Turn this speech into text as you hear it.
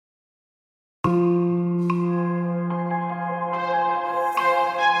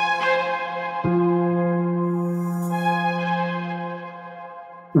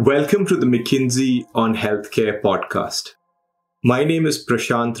Welcome to the McKinsey on Healthcare podcast. My name is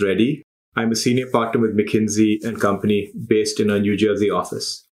Prashant Reddy. I'm a senior partner with McKinsey & Company based in our New Jersey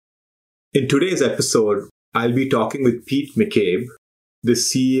office. In today's episode, I'll be talking with Pete McCabe, the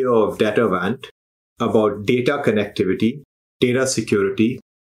CEO of Datavant, about data connectivity, data security,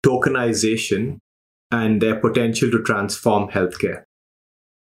 tokenization, and their potential to transform healthcare.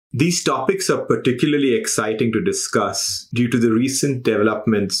 These topics are particularly exciting to discuss due to the recent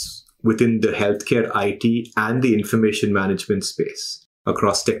developments within the healthcare IT and the information management space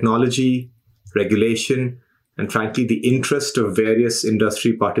across technology, regulation, and frankly, the interest of various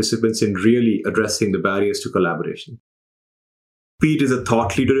industry participants in really addressing the barriers to collaboration. Pete is a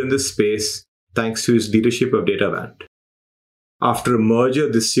thought leader in this space thanks to his leadership of Datavant. After a merger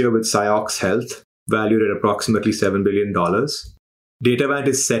this year with Ciox Health, valued at approximately $7 billion, Datavant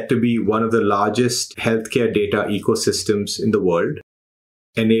is set to be one of the largest healthcare data ecosystems in the world,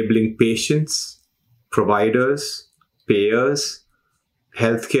 enabling patients, providers, payers,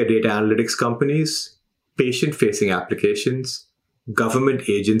 healthcare data analytics companies, patient-facing applications, government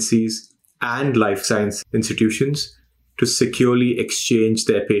agencies, and life science institutions to securely exchange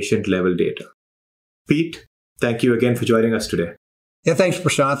their patient-level data. Pete, thank you again for joining us today. Yeah, thanks,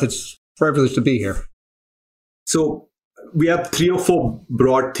 Prashant. It's a privilege to be here. So, we have 3 or 4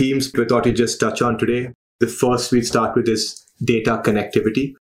 broad themes we thought we'd just touch on today. The first we'd start with is data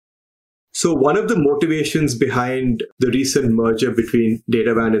connectivity. So one of the motivations behind the recent merger between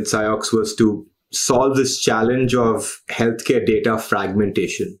Datavant and Ciox was to solve this challenge of healthcare data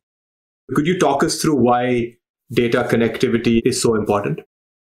fragmentation. Could you talk us through why data connectivity is so important?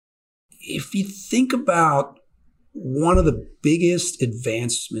 If you think about one of the biggest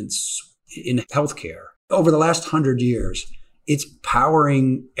advancements in healthcare, over the last 100 years, it's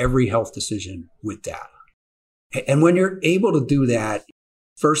powering every health decision with data. And when you're able to do that,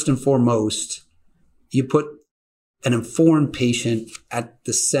 first and foremost, you put an informed patient at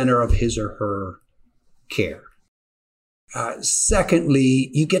the center of his or her care. Secondly,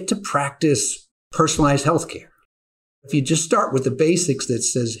 you get to practice personalized healthcare. If you just start with the basics that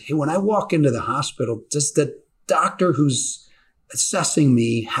says, hey, when I walk into the hospital, does the doctor who's assessing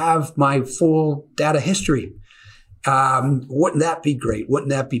me have my full data history? Wouldn't that be great? Wouldn't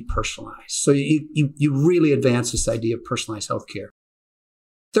that be personalized? So you really advance this idea of personalized healthcare.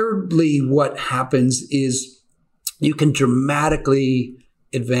 Thirdly, what happens is you can dramatically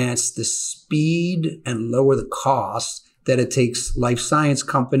advance the speed and lower the cost that it takes life science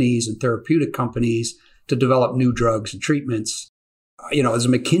companies and therapeutic companies to develop new drugs and treatments. As a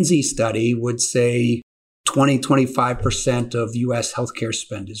McKinsey study would say, 25% of U.S. healthcare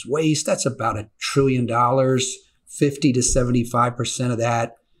spend is waste. That's about $1 trillion. 50 to 75% of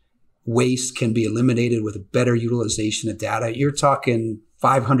that waste can be eliminated with a better utilization of data. You're talking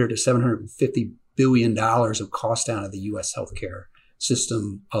 $500 to $750 billion of cost down of the U.S. healthcare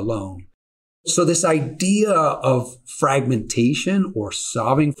system alone. So this idea of fragmentation or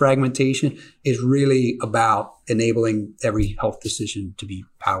solving fragmentation is really about enabling every health decision to be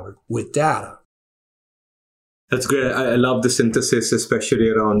powered with data. That's great. I love the synthesis, especially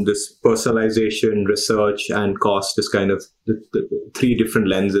around this personalization, research, and cost, is kind of the 3 different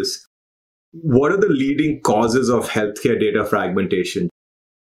lenses. What are the leading causes of healthcare data fragmentation?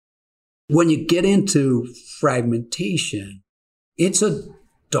 When you get into fragmentation, it's a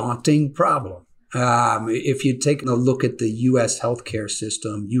daunting problem. If you take a look at the U.S. healthcare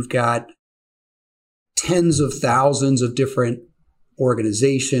system, you've got tens of thousands of different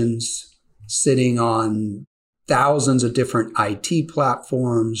organizations sitting on thousands of different IT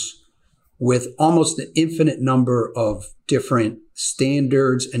platforms with almost an infinite number of different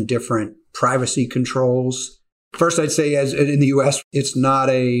standards and different privacy controls. First, I'd say as in the US, it's not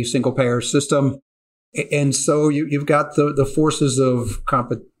a single payer system. And so you've got the forces of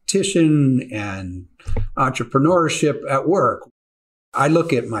competition and entrepreneurship at work. I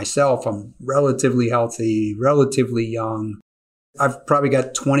look at myself, I'm relatively healthy, relatively young. I've probably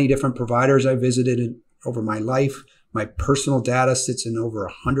got 20 different providers I visited over my life. My personal data sits in over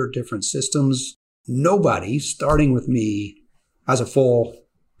 100 different systems. Nobody, starting with me, has a full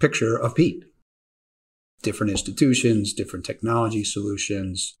picture of Pete. Different institutions, different technology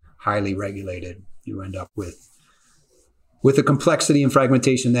solutions, highly regulated. You end up with a complexity and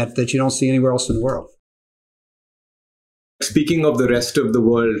fragmentation that you don't see anywhere else in the world. Speaking of the rest of the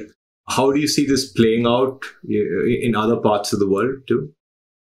world, how do you see this playing out in other parts of the world too?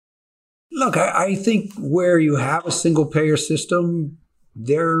 Look, I think where you have a single payer system,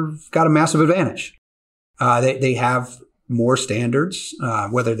 they've got a massive advantage. They have more standards,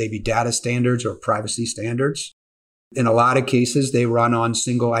 whether they be data standards or privacy standards. In a lot of cases, they run on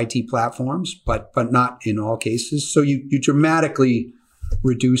single IT platforms, but not in all cases. So you dramatically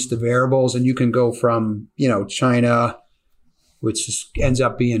reduce the variables, and you can go from, China, which ends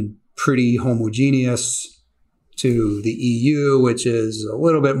up being pretty homogeneous, to the EU, which is a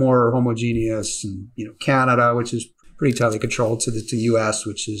little bit more homogeneous, and Canada, which is pretty tightly controlled, to the US,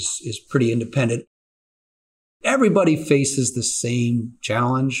 which is pretty independent. Everybody faces the same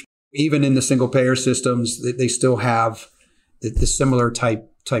challenge. Even in the single payer systems, they still have the similar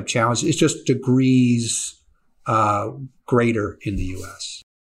type challenge. It's just degrees greater in the US.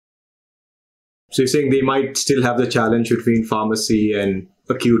 So you're saying they might still have the challenge between pharmacy and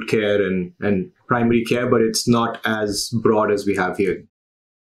acute care and primary care, but it's not as broad as we have here.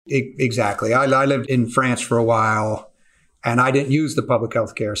 Exactly. I lived in France for a while, and I didn't use the public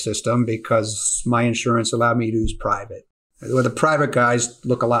healthcare system because my insurance allowed me to use private. Well, the private guys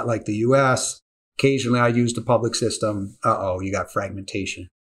look a lot like the US. Occasionally I use the public system. You got fragmentation.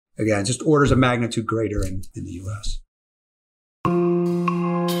 Again, just orders of magnitude greater in the US.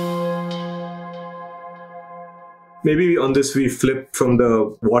 Maybe on this we flip from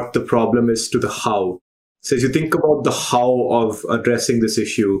the what the problem is to the how. So as you think about the how of addressing this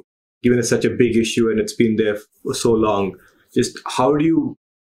issue, given it's such a big issue and it's been there for so long, just how do you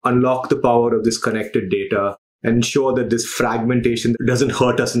unlock the power of this connected data and ensure that this fragmentation doesn't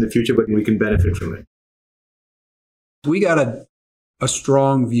hurt us in the future, but we can benefit from it? We got a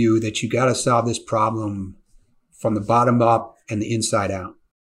strong view that you got to solve this problem from the bottom up and the inside out.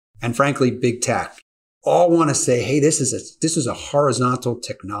 And frankly, big tech all want to say, hey, this is a horizontal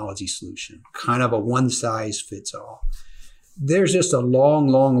technology solution, kind of a one size fits all. There's just a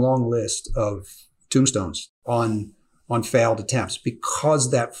long list of tombstones on failed attempts because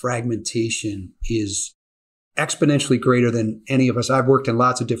that fragmentation is exponentially greater than any of us. I've worked in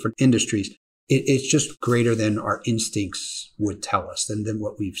lots of different industries. It's just greater than our instincts would tell us, than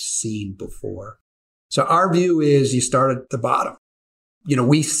what we've seen before. So our view is you start at the bottom.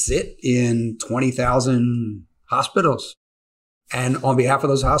 We sit in 20,000 hospitals. And on behalf of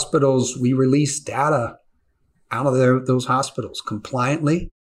those hospitals, we release data out of those hospitals compliantly.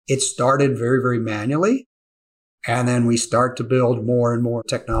 It started very, very manually. And then we start to build more and more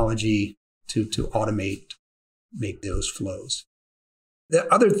technology to automate, make those flows. The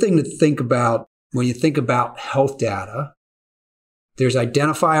other thing to think about when you think about health data, there's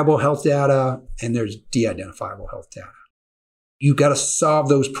identifiable health data and there's de-identifiable health data. You've got to solve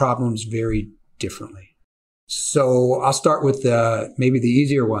those problems very differently. So I'll start with maybe the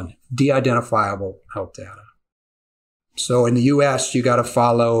easier one, de-identifiable health data. So in the US, you got to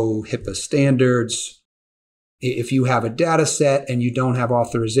follow HIPAA standards. If you have a data set and you don't have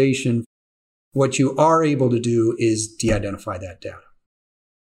authorization, what you are able to do is de-identify that data.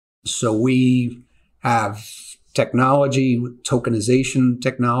 So we have technology, tokenization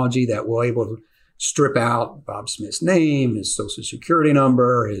technology that will able to strip out Bob Smith's name, his social security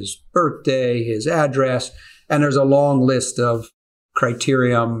number, his birthday, his address, and there's a long list of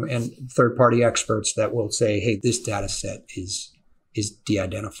criterion and third-party experts that will say, hey, this data set is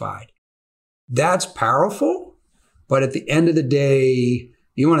de-identified. That's powerful, but at the end of the day,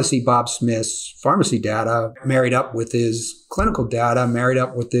 you want to see Bob Smith's pharmacy data married up with his clinical data, married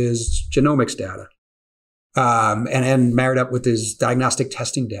up with his genomics data, and married up with his diagnostic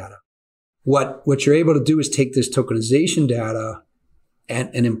testing data. What you're able to do is take this tokenization data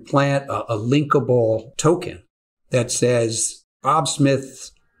and implant a linkable token that says Bob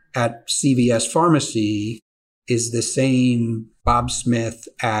Smith at CVS Pharmacy is the same Bob Smith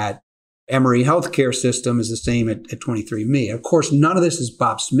at Emory Healthcare System is the same at 23andMe. Of course, none of this is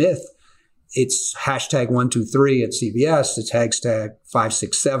Bob Smith. It's hashtag 123 at CVS. It's hashtag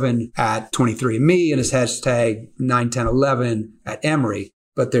 567 at 23andMe, and it's hashtag 91011 at Emory.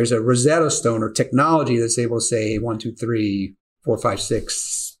 But there's a Rosetta Stone or technology that's able to say 1, 2, 3, 4, 5,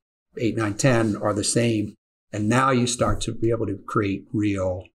 6, 8, 9, 10 are the same. And now you start to be able to create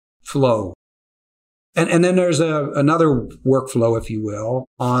real flow. And then there's another workflow, if you will,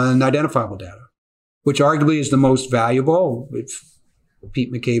 on identifiable data, which arguably is the most valuable. If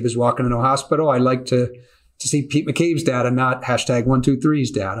Pete McCabe is walking into a hospital, I like to see Pete McCabe's data, not hashtag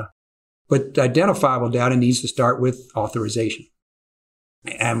 123's data. But identifiable data needs to start with authorization.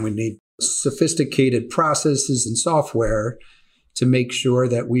 And we need sophisticated processes and software to make sure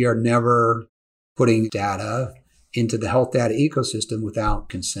that we are never putting data into the health data ecosystem without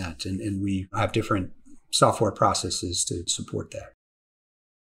consent. And we have different software processes to support that.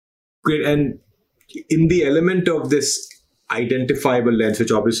 Great. And in the element of this identifiable lens,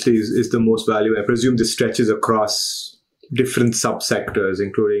 which obviously is the most valuable, I presume this stretches across different subsectors,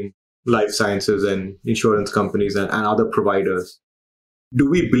 including life sciences and insurance companies and other providers. Do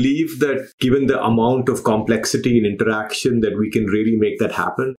we believe that given the amount of complexity and interaction that we can really make that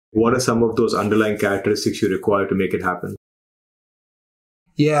happen? What are some of those underlying characteristics you require to make it happen?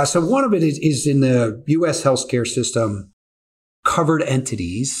 Yeah, so one of it is in the U.S. healthcare system, covered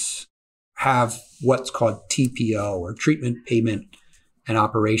entities have what's called TPO, or Treatment, Payment, and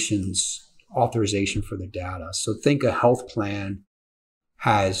Operations authorization for the data. So think a health plan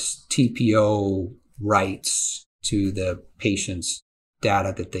has TPO rights to the patient's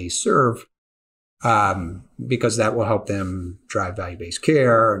data that they serve, because that will help them drive value-based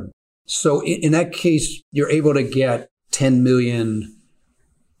care. So in that case, you're able to get 10 million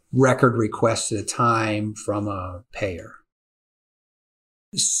record requests at a time from a payer.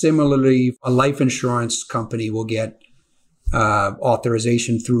 Similarly, a life insurance company will get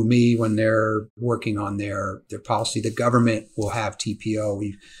authorization through me when they're working on their policy. The government will have TPO.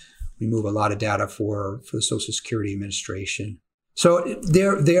 We move a lot of data for the Social Security Administration. So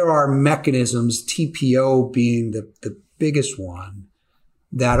there are mechanisms, TPO being the biggest one,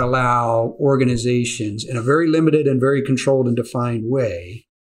 that allow organizations in a very limited and very controlled and defined way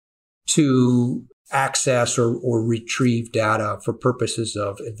to access or retrieve data for purposes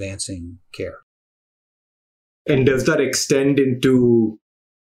of advancing care. And does that extend into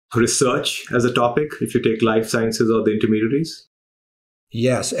research as a topic, if you take life sciences or the intermediaries?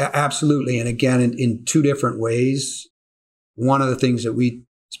 Yes, absolutely. And again, in two different ways. One of the things that we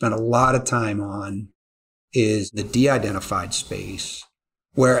spent a lot of time on is the de-identified space,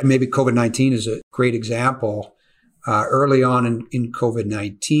 where maybe COVID-19 is a great example. Early on in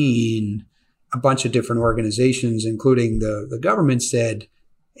COVID-19, a bunch of different organizations, including the government, said,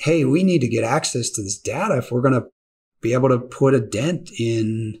 hey, we need to get access to this data if we're going to be able to put a dent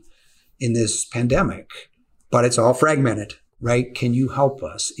in this pandemic. But it's all fragmented, right? Can you help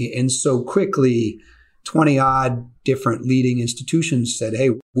us? And so quickly, 20 odd different leading institutions said, hey,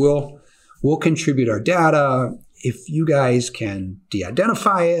 we'll contribute our data if you guys can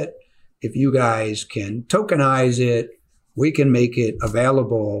de-identify it, if you guys can tokenize it, we can make it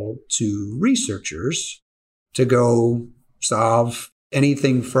available to researchers to go solve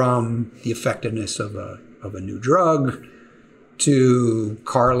anything from the effectiveness of a new drug to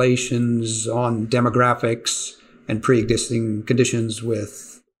correlations on demographics and pre-existing conditions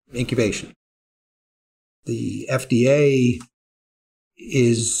with incubation. The FDA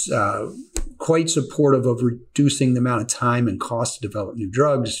is quite supportive of reducing the amount of time and cost to develop new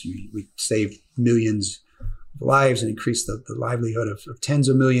drugs. We save millions of lives and increase the livelihood of tens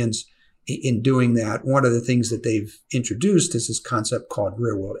of millions in doing that. One of the things that they've introduced is this concept called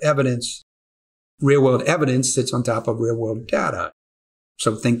real-world evidence. Real-world evidence sits on top of real-world data.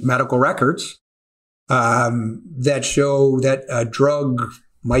 So think medical records that show that a drug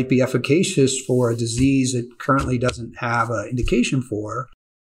might be efficacious for a disease it currently doesn't have an indication for.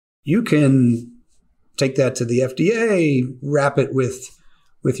 You can take that to the FDA, wrap it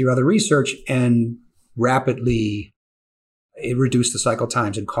with your other research, and rapidly reduce the cycle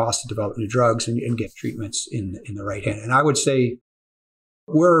times and costs to develop new drugs and get treatments in the right hand. And I would say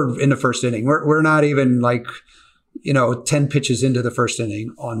we're in the first inning. We're not even 10 pitches into the first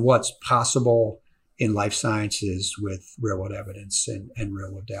inning on what's possible in life sciences with real-world evidence and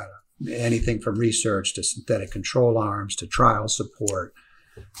real-world data. Anything from research to synthetic control arms to trial support.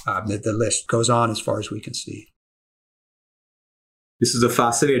 The list goes on as far as we can see. This is a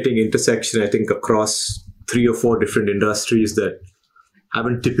fascinating intersection, I think, across 3 or 4 different industries that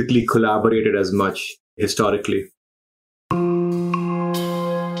haven't typically collaborated as much historically.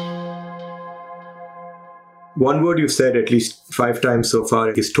 One word you've said at least 5 times so far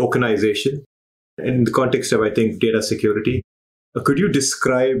is tokenization. In the context of, I think, data security. Could you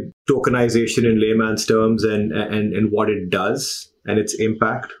describe tokenization in layman's terms and what it does and its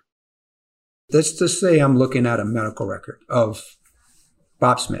impact? Let's just say I'm looking at a medical record of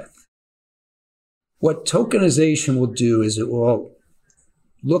Bob Smith. What tokenization will do is it will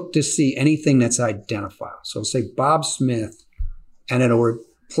look to see anything that's identifiable. So say Bob Smith, and it'll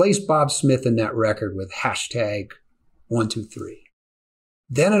replace Bob Smith in that record with #123.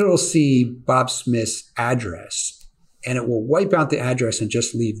 Then it'll see Bob Smith's address, and it will wipe out the address and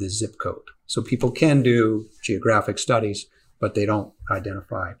just leave the zip code. So people can do geographic studies, but they don't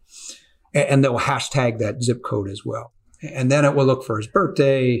identify. And they'll hashtag that zip code as well. And then it will look for his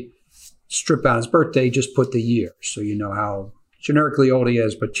birthday, strip out his birthday, just put the year. So you know how generically old he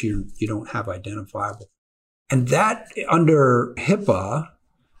is, but you don't have identifiable. And that, under HIPAA,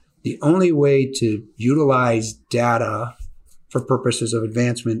 the only way to utilize data for purposes of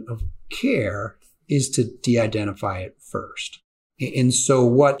advancement of care is to de-identify it first. And so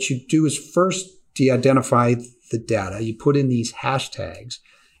what you do is first de-identify the data. You put in these hashtags,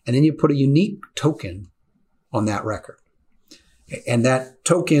 and then you put a unique token on that record. And that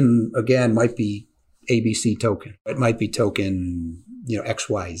token, again, might be ABC token. It might be token,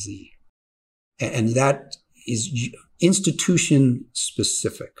 XYZ. And that is institution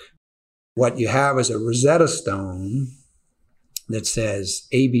specific. What you have is a Rosetta Stone that says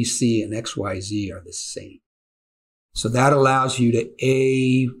ABC and XYZ are the same. So that allows you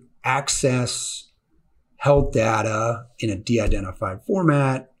to access health data in a de-identified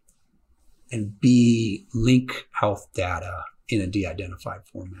format, and B, link health data in a de-identified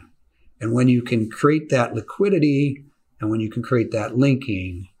format. And when you can create that liquidity and when you can create that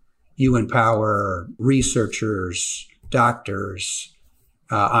linking, you empower researchers, doctors,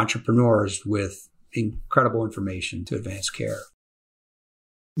 entrepreneurs with incredible information to advance care.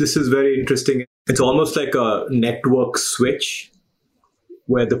 This is very interesting. It's almost like a network switch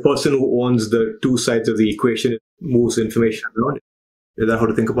where the person who owns the two sides of the equation moves information around. Is that how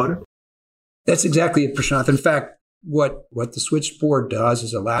to think about it? That's exactly it, Prashanth. In fact, what the switchboard does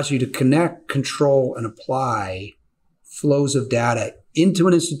is allows you to connect, control, and apply flows of data into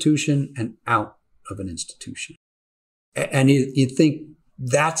an institution and out of an institution. And you think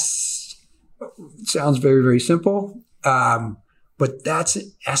sounds very, very simple, but that's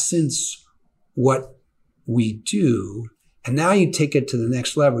in essence what we do. And now you take it to the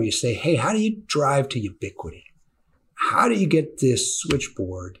next level. You say, hey, how do you drive to ubiquity? How do you get this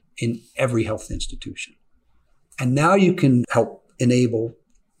switchboard in every health institution? And now you can help enable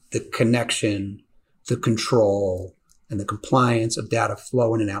the connection, the control, and the compliance of data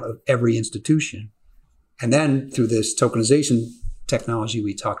flow in and out of every institution. And then through this tokenization technology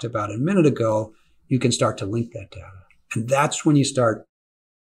we talked about a minute ago, you can start to link that data. And that's when you start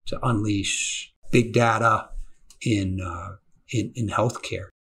to unleash big data in healthcare.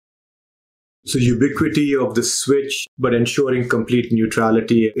 So ubiquity of the switch, but ensuring complete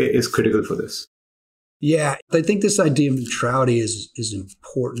neutrality is critical for this. Yeah, I think this idea of neutrality is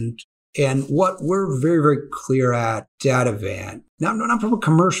important. And what we're very, very clear at Datavant, not from a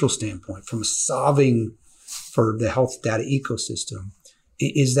commercial standpoint, from solving for the health data ecosystem,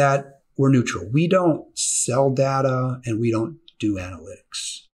 is that we're neutral. We don't sell data and we don't do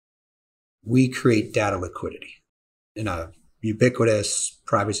analytics. We create data liquidity in a ubiquitous,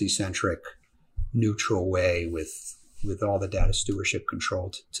 privacy-centric, neutral way with all the data stewardship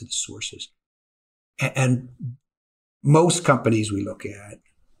controlled to the sources. And most companies we look at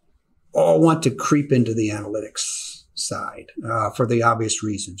all want to creep into the analytics side for the obvious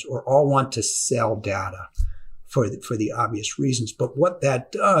reasons, or all want to sell data for the obvious reasons. But what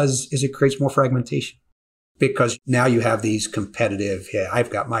that does is it creates more fragmentation, because now you have these competitive, I've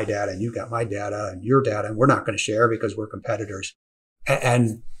got my data and you've got my data and your data, and we're not going to share because we're competitors.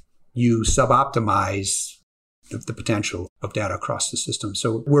 And you suboptimize the potential of data across the system.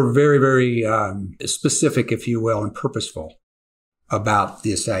 So we're very, very specific, if you will, and purposeful about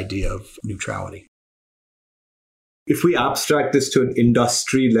this idea of neutrality. If we abstract this to an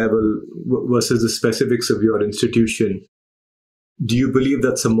industry level versus the specifics of your institution, do you believe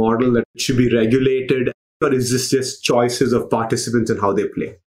that's a model that should be regulated, or is this just choices of participants and how they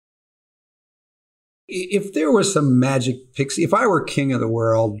play? If there was some magic pixie, if I were king of the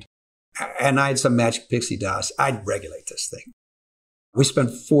world and I had some magic pixie dust, I'd regulate this thing. We spend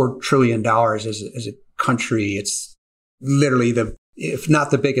 $4 trillion as a country. It's literally if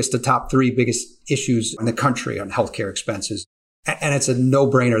not the biggest, the top 3 biggest issues in the country on healthcare expenses. And it's a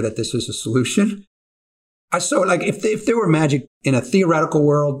no-brainer that this is a solution. So if there were magic in a theoretical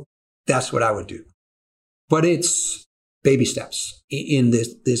world, that's what I would do. But it's baby steps in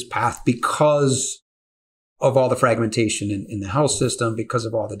this path because of all the fragmentation in the health system, because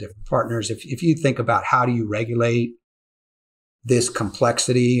of all the different partners. If you think about how do you regulate this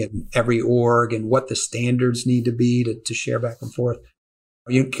complexity in every org and what the standards need to be to share back and forth,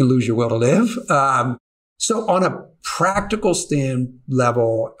 you can lose your will to live. So on a practical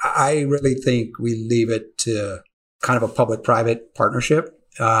level, I really think we leave it to kind of a public-private partnership.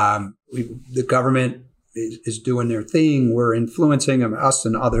 The government is doing their thing. We're influencing them, us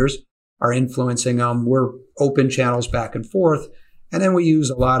and others are influencing them. We're open channels back and forth. And then we use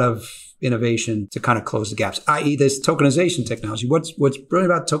a lot of innovation to kind of close the gaps, i.e. this tokenization technology. What's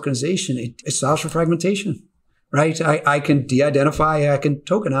brilliant about tokenization, it solves for fragmentation, right? I can de-identify, I can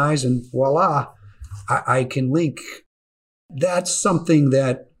tokenize, and voila, I can link. That's something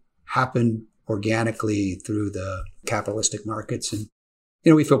that happened organically through the capitalistic markets. And,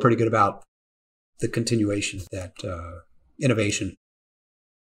 we feel pretty good about the continuation of that innovation.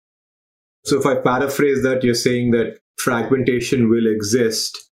 So if I paraphrase that, you're saying that fragmentation will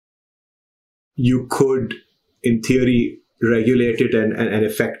exist, you could, in theory, regulate it and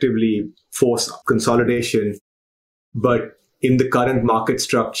effectively force consolidation. But in the current market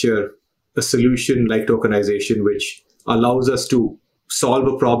structure, a solution like tokenization, which allows us to solve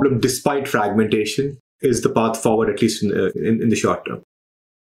a problem despite fragmentation, is the path forward, at least in the short term.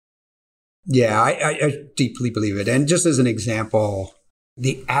 Yeah, I deeply believe it. And just as an example,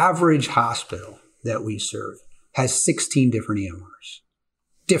 the average hospital that we serve has 16 different EMRs.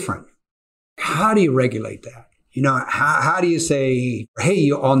 Different. How do you regulate that? How do you say, hey,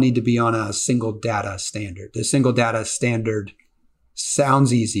 you all need to be on a single data standard? The single data standard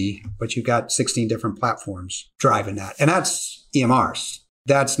sounds easy, but you've got 16 different platforms driving that. And that's EMRs.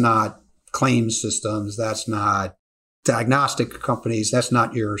 That's not claims systems. That's not diagnostic companies. That's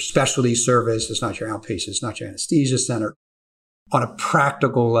not your specialty service. It's not your outpatient. It's not your anesthesia center. On a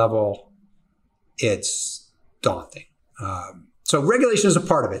practical level, it's daunting. So regulation is a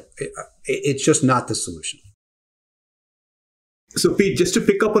part of it. It's just not the solution. So Pete, just to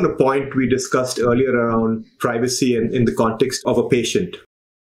pick up on a point we discussed earlier around privacy and in the context of a patient.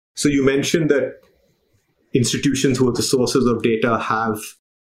 So you mentioned that institutions who are the sources of data have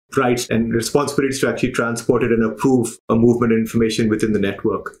rights and responsibilities to actually transport it and approve a movement of information within the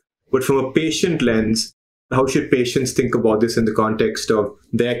network. But from a patient lens, how should patients think about this in the context of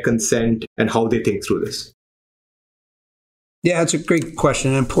their consent and how they think through this? Yeah, it's a great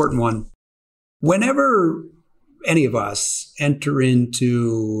question, an important one. Whenever any of us enter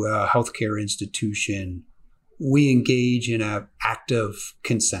into a healthcare institution, we engage in an active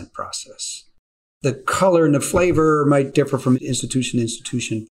consent process. The color and the flavor might differ from institution to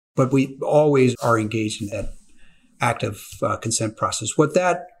institution, but we always are engaged in that active consent process. What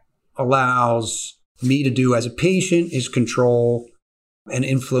that allows me to do as a patient is control and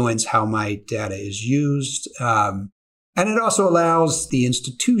influence how my data is used. And it also allows the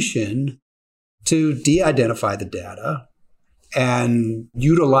institution to de-identify the data and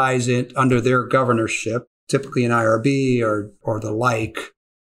utilize it under their governorship, typically an IRB or the like,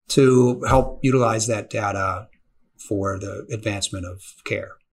 to help utilize that data for the advancement of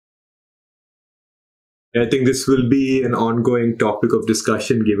care. I think this will be an ongoing topic of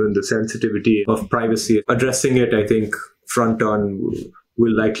discussion given the sensitivity of privacy. Addressing it, I think, front on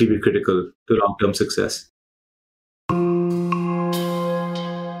will likely be critical to long-term success.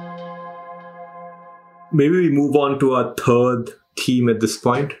 Maybe we move on to our third theme at this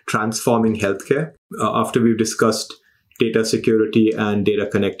point, transforming healthcare, after we've discussed data security and data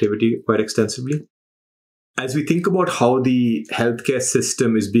connectivity quite extensively. As we think about how the healthcare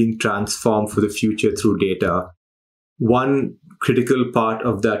system is being transformed for the future through data, one critical part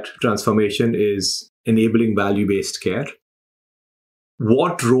of that transformation is enabling value-based care.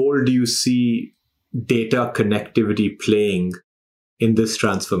 What role do you see data connectivity playing in this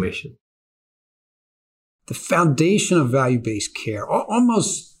transformation? The foundation of value-based care,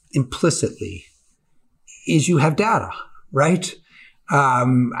 almost implicitly, is you have data, right?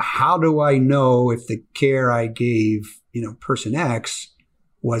 How do I know if the care I gave, person X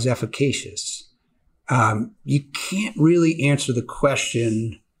was efficacious? You can't really answer the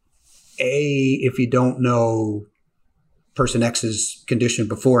question, if you don't know person X's condition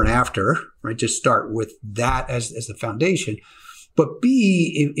before and after, right? Just start with that as the foundation. But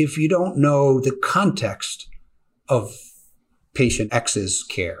B, if you don't know the context of patient X's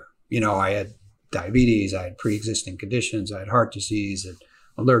care, I had diabetes, I had pre-existing conditions, I had heart disease, and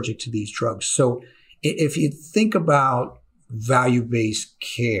allergic to these drugs. So if you think about value-based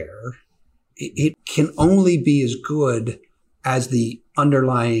care, it can only be as good as the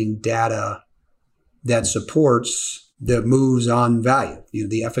underlying data that supports the moves on value,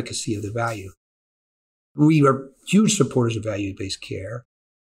 the efficacy of the value. We are huge supporters of value-based care.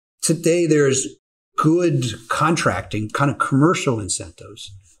 Today, there's good contracting, kind of commercial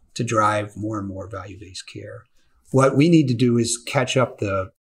incentives to drive more and more value-based care. What we need to do is catch up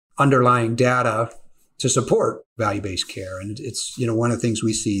the underlying data to support value-based care. And it's, one of the things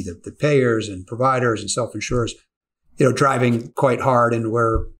we see that the payers and providers and self-insurers, driving quite hard, and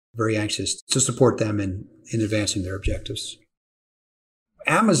we're very anxious to support them in advancing their objectives.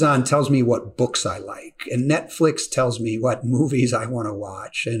 Amazon tells me what books I like, and Netflix tells me what movies I want to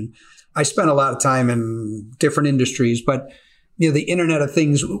watch. And I spent a lot of time in different industries, but the Internet of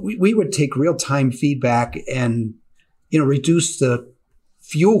Things, we would take real-time feedback and reduce the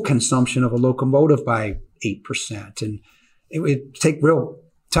fuel consumption of a locomotive by 8%. And it would take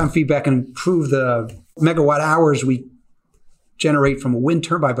real-time feedback and improve the megawatt hours we generate from a wind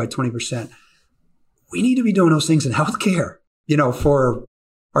turbine by 20%. We need to be doing those things in healthcare, for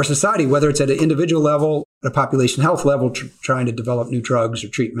our society, whether it's at an individual level, at a population health level, trying to develop new drugs or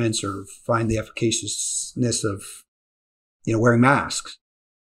treatments or find the efficaciousness of, wearing masks.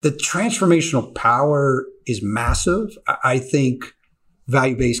 The transformational power is massive. I think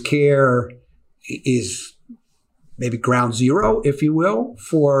value-based care is maybe ground zero, if you will,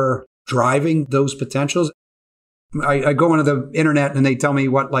 for driving those potentials. I go onto the internet and they tell me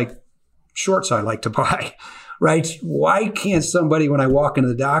what shorts I like to buy, right? Why can't somebody, when I walk into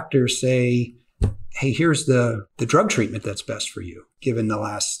the doctor, say, hey, here's the drug treatment that's best for you, given the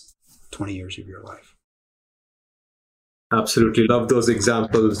last 20 years of your life? Absolutely. Love those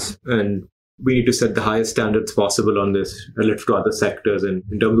examples. And we need to set the highest standards possible on this relative to other sectors and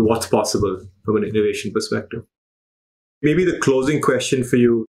in terms of what's possible from an innovation perspective. Maybe the closing question for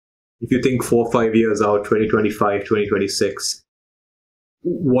you, if you think 4 or 5 years out, 2025, 2026,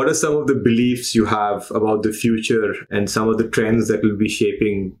 what are some of the beliefs you have about the future and some of the trends that will be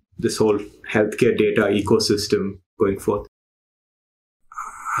shaping this whole healthcare data ecosystem going forth?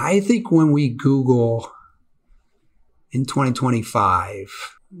 I think when we Google in 2025,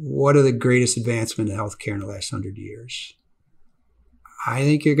 what are the greatest advancements in healthcare in the last 100 years? I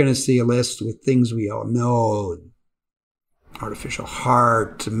think you're going to see a list with things we all know: artificial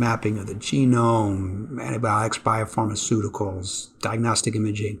heart, mapping of the genome, antibiotics, biopharmaceuticals, diagnostic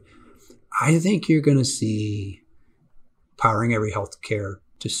imaging. I think you're going to see powering every healthcare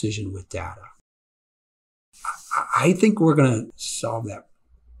decision with data. I think we're going to solve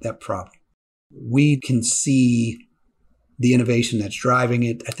that problem. We can see the innovation that's driving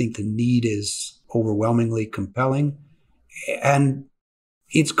it. I think the need is overwhelmingly compelling. And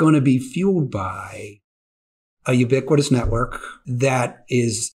it's going to be fueled by a ubiquitous network that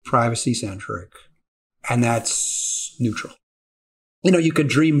is privacy-centric and that's neutral. You could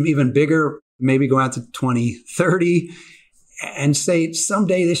dream even bigger, maybe go out to 2030 and say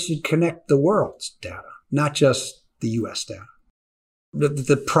someday this should connect the world's data, not just the US data.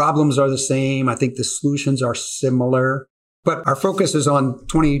 The problems are the same. I think the solutions are similar. But our focus is on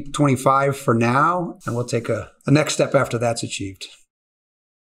 2025 for now, and we'll take a next step after that's achieved.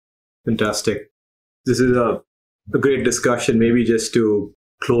 Fantastic. This is a great discussion. Maybe just to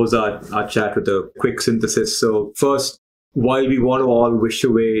close our chat with a quick synthesis. So first, while we want to all wish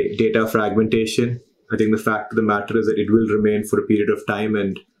away data fragmentation, I think the fact of the matter is that it will remain for a period of time,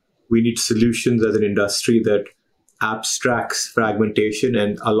 and we need solutions as an industry that abstracts fragmentation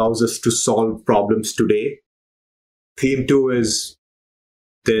and allows us to solve problems today. Theme 2 is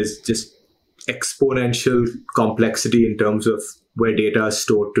there's just exponential complexity in terms of where data is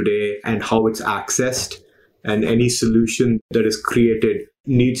stored today and how it's accessed. And any solution that is created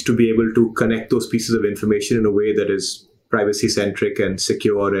needs to be able to connect those pieces of information in a way that is privacy-centric and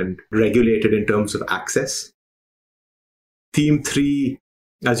secure and regulated in terms of access. Theme 3,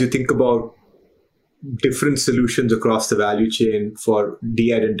 as you think about different solutions across the value chain for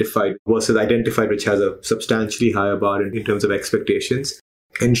de-identified versus identified, which has a substantially higher bar in terms of expectations,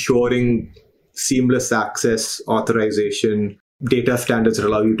 ensuring seamless access, authorization, data standards that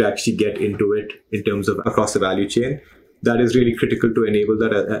allow you to actually get into it in terms of across the value chain. That is really critical to enable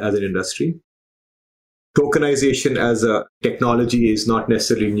that as an industry. Tokenization as a technology is not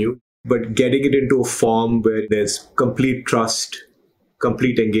necessarily new, but getting it into a form where there's complete trust,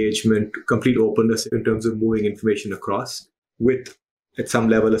 complete engagement, complete openness in terms of moving information across with, at some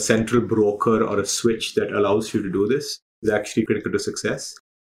level, a central broker or a switch that allows you to do this is actually critical to success.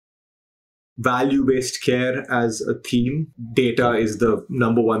 Value-based care as a theme. Data is the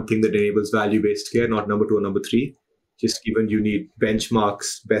number one thing that enables value-based care, not number 2 or number 3. Just given you need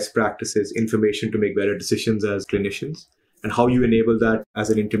benchmarks, best practices, information to make better decisions as clinicians. And how you enable that as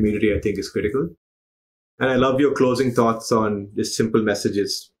an intermediary, I think, is critical. And I love your closing thoughts on just simple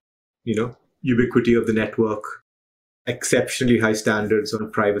messages, ubiquity of the network, exceptionally high standards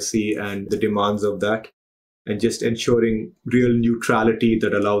on privacy and the demands of that, and just ensuring real neutrality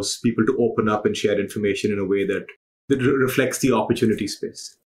that allows people to open up and share information in a way that reflects the opportunity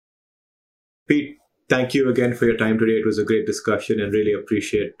space. Pete, thank you again for your time today. It was a great discussion and really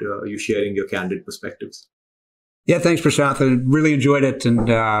appreciate you sharing your candid perspectives. Yeah, thanks, Prashanth. I really enjoyed it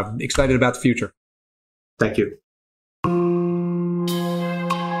and excited about the future. Thank you.